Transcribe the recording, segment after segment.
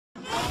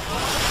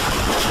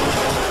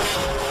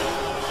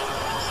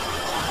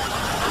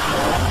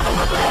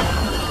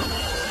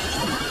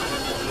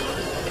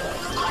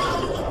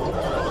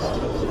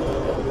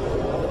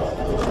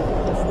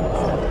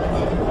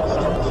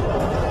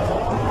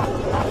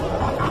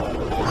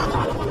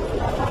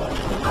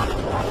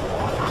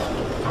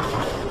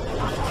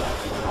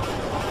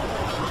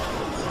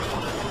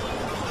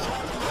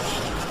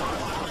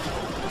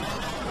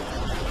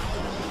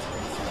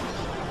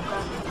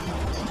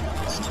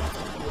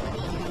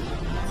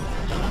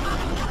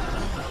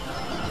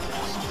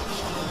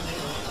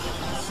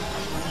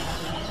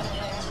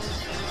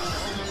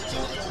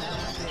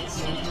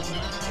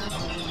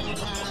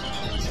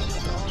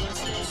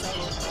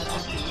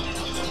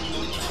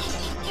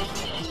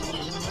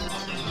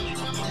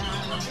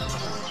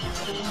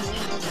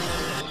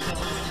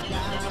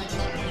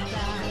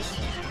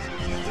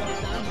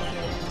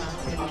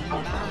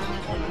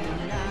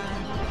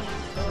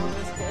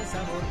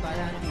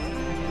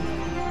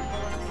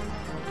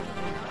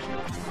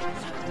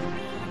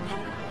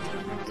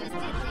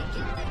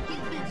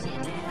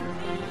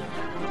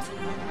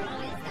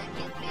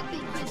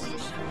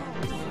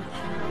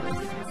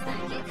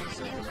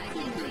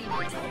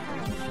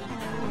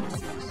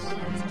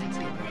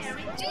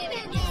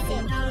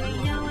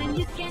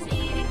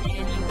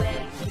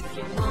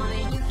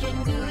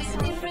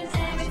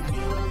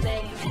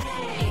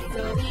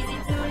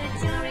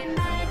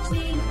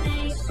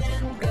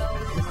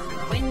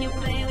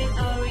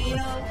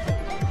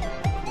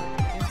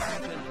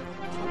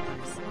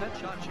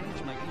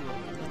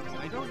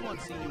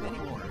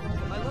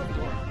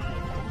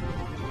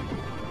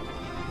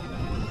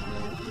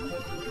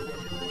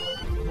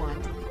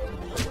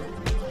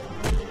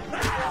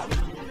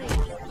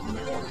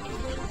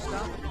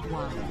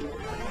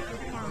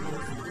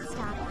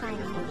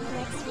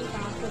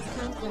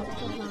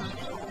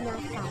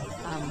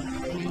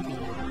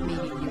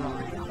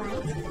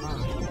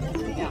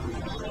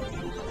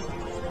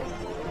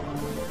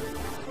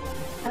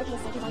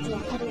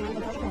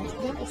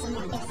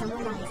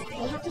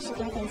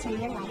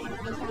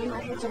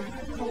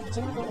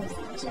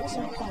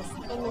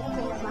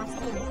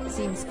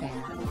Seems fair.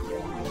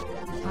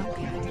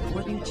 Okay,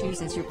 what do you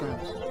choose as your boat?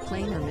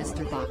 Plane or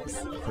Mr. Box?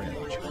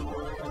 Cringe.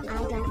 I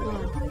don't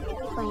know.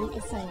 Plane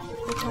is safe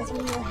because we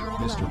know how it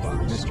Mr. Box,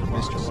 works. Mr.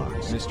 Box,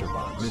 Mr.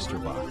 Box, Mr.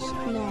 Box.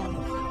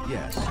 No.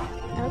 Yes.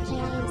 Okay,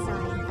 I am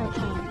sorry.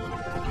 Okay.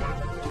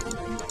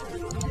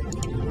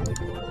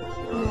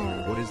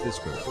 No. What is this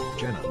girl?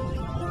 Jenna.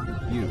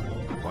 You.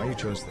 Why you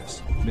chose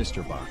this?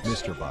 Mr. Box,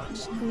 Mr.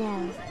 Box.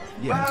 No.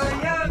 Yes. That's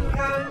why I don't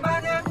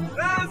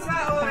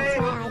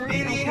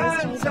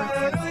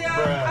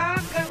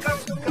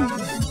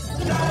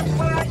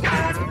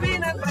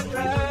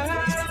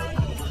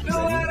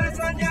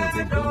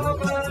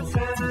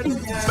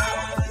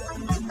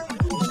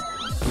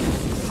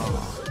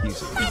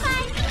Easy.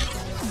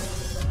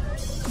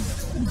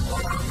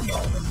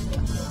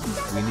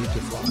 We need to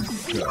fly.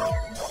 Go.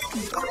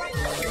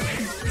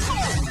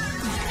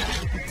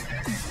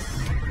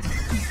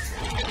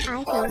 I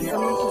think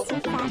someone is too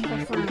fast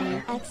for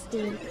flying. XD.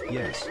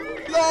 Yes.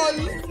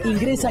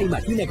 Ingresa a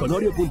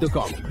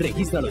imaginaconoreo.com,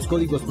 registra los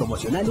códigos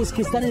promocionales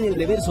que están en el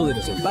reverso de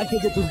los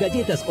empaques de tus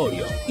galletas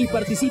Oreo y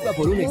participa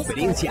por una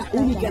experiencia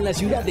única en la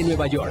ciudad de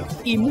Nueva York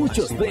y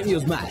muchos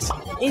premios más.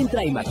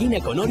 Entra a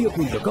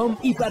imaginaconoreo.com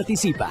y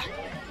participa.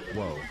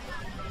 Whoa.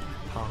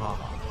 Ha ha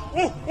ha.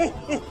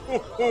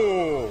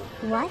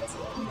 What?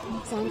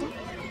 Santa?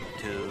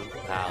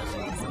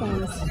 2000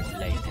 Spins.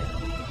 later.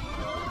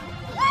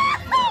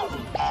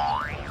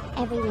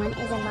 Everyone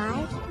is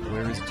alive?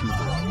 Where is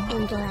Kyoobur?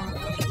 And Dora.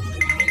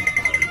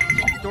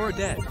 Dora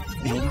dead.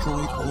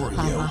 Android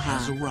Oreo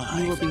has You will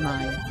arrived. be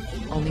mine.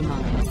 Only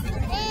mine.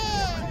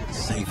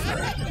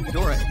 Safely.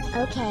 Dora.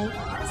 Okay,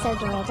 so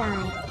Dora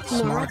died.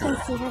 Now I can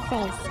see her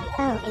face.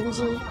 OMG.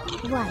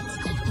 What?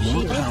 She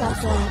is up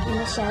there in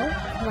the show?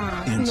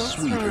 Wow. And Next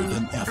sweeter round.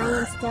 than I ever. am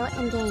still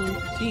in game.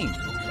 Team.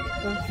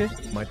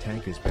 My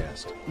tank is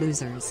best.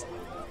 Losers.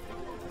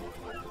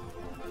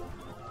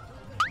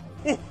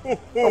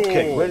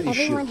 Okay, ready to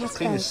Everyone shoot. has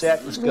Clean the space.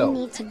 set. Let's We go.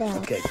 need to build.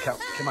 Okay,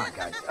 come on,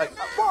 guys. Come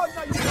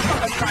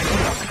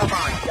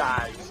on,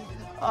 guys.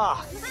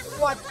 Ah,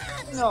 what?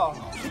 No.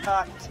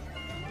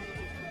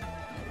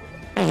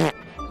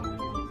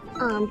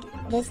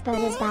 This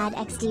boat is bad,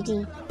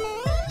 XDD.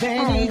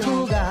 Ven y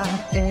jugar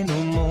en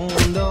un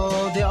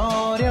mundo de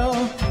Oreo.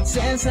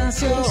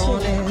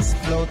 Sensaciones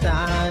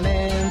flotan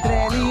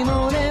entre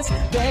limones.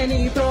 Ven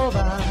y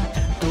proba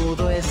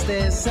todo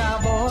este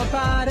sabor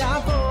para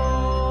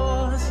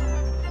vos.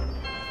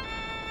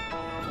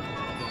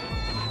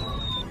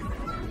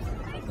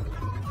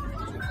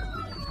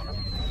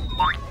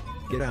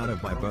 Get out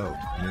of my boat,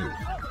 noob.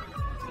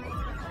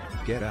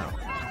 Get out.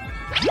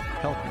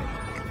 Help me.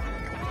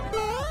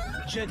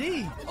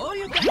 جديد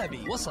أوريو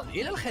ذهبي وصل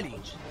إلى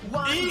الخليج.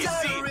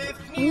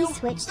 We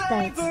switched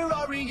boats.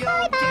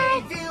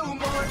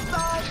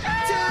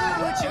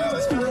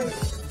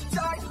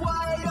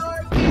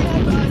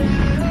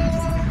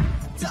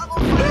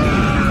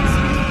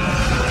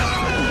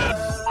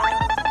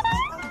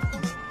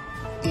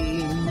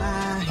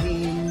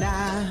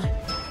 Imagina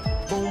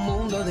un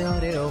mundo de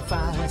Oreo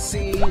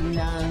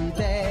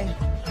fascinante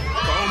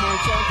como el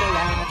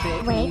chocolate.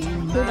 Wait,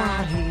 who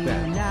died?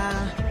 Imagina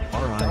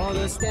todo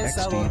este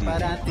sabor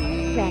para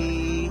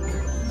ti.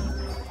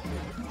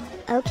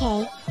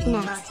 Okay,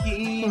 next.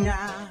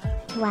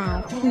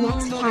 Wow,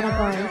 next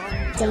category.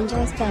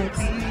 Dangerous boats.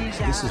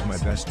 This is my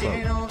best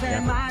boat.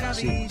 Ever.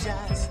 See.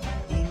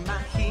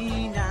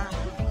 Imagina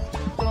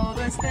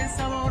todo este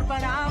sabor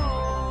para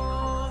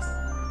vos.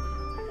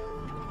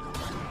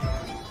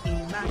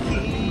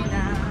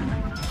 Imagina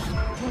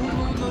un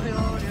mundo de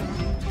Oreo,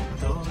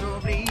 todo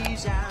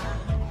brilla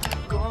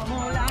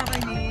como la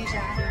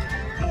vainilla.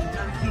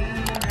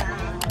 Imagina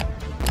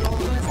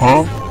todo este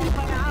sabor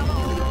para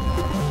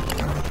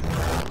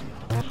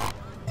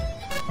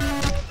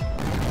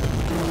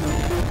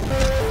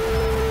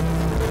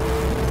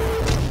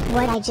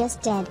What I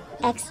just did,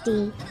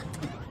 XD.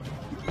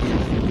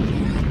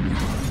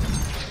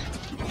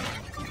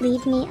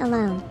 Leave me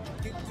alone.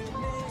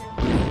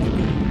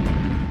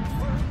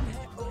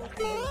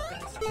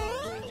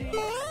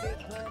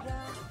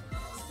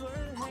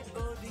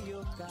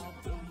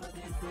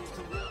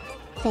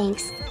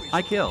 Thanks.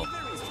 I kill.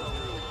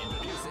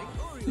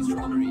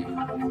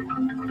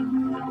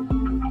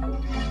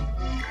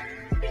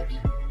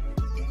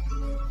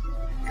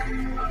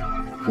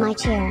 My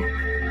chair.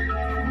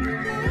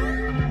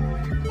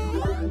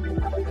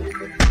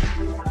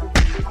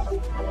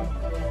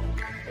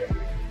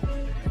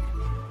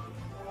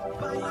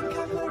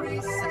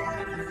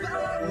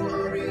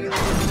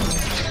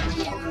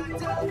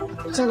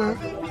 Jenna.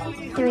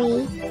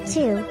 3,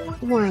 2,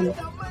 1.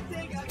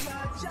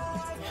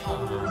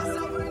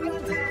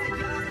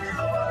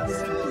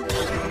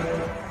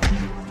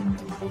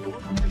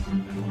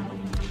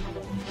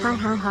 Ha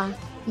ha ha.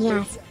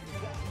 Yes.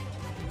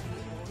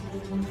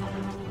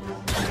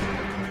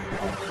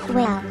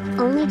 Well,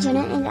 only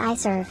Jenna and I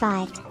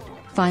survived.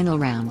 Final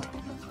round.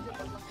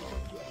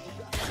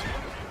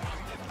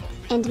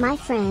 And my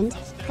friend,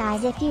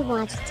 guys, if you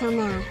watched till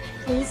now,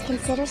 please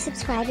consider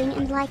subscribing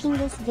and liking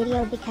this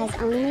video because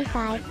only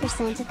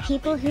 5% of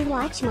people who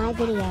watch my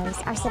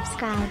videos are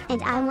subscribed.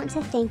 And I want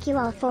to thank you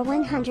all for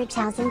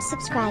 100,000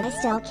 subscribers. I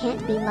still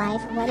can't be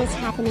live. What is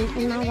happening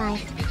in my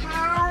life?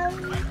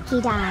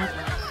 He died.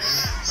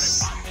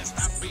 Is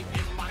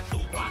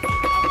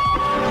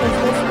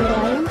this an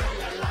alien?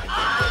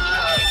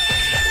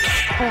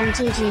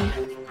 OMGG.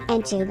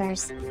 And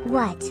tubers.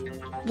 What?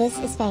 This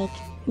is fake.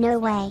 No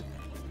way.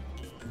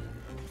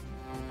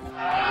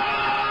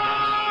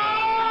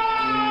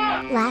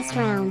 Last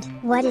round.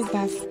 What is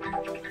this?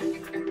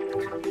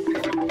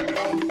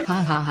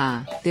 Ha ha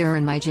ha. They're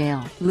in my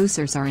jail.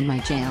 Losers are in my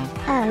jail.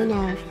 Oh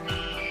no.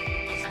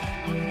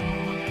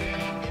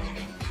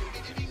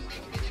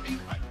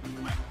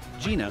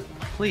 Gina,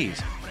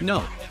 please,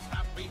 no.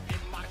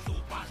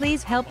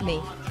 Please help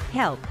me.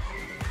 Help.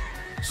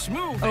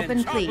 Smooth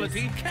Open, please.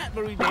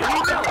 Cadbury Dairy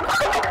Milk.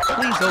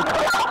 Please open.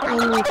 I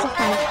need to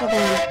fight for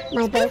them.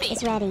 My boat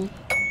is ready.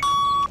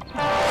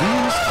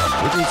 Here's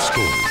a little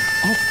story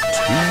of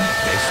two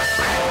best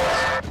friends.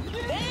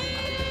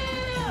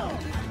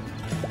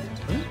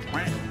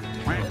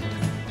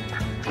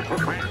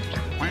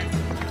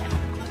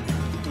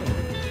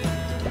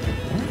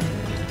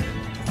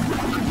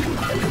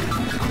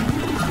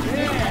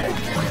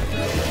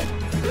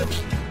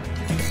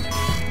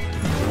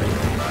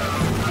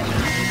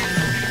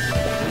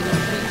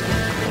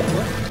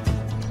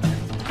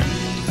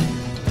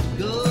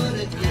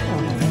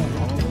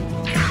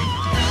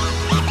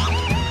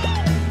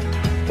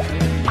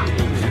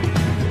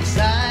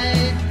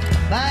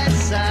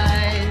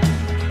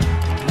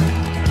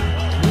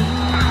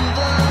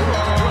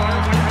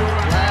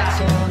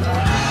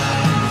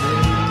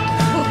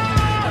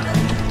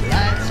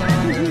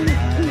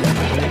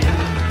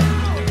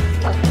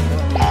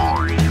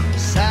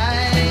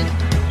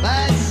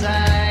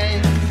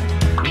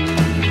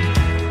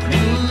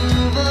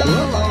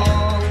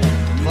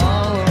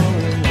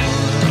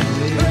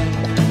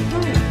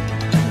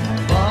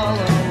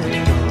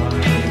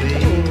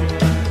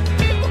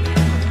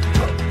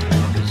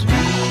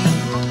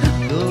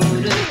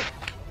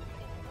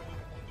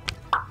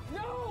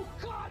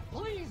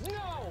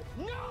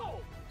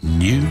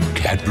 New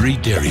Cadbury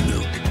Dairy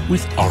Milk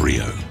with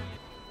Oreo.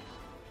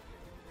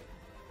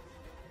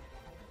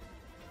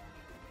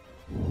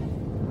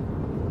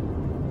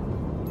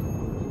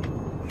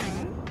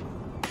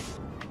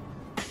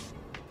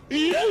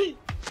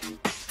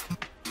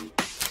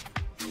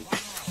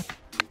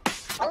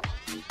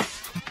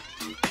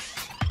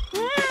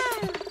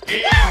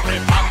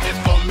 Everybody's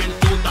coming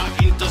to the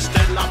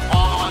interstellar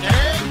party.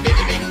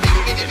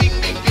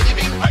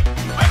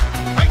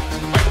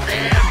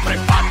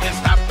 Everybody's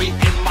happy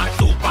in my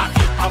super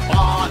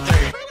party.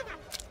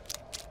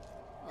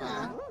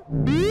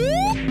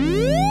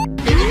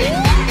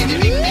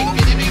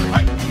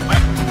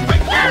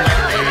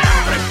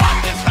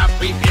 Everybody's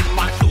happy in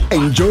my super.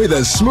 Enjoy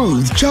the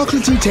smooth,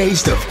 chocolatey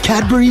taste of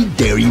Cadbury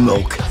Dairy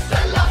Milk.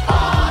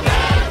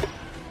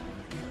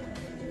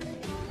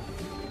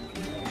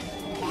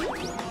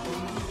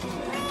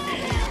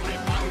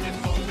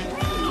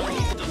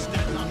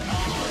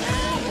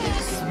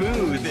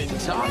 Smooth and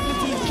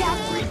chocolatey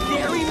Cadbury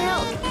Dairy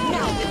Milk.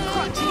 Now with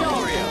crunchy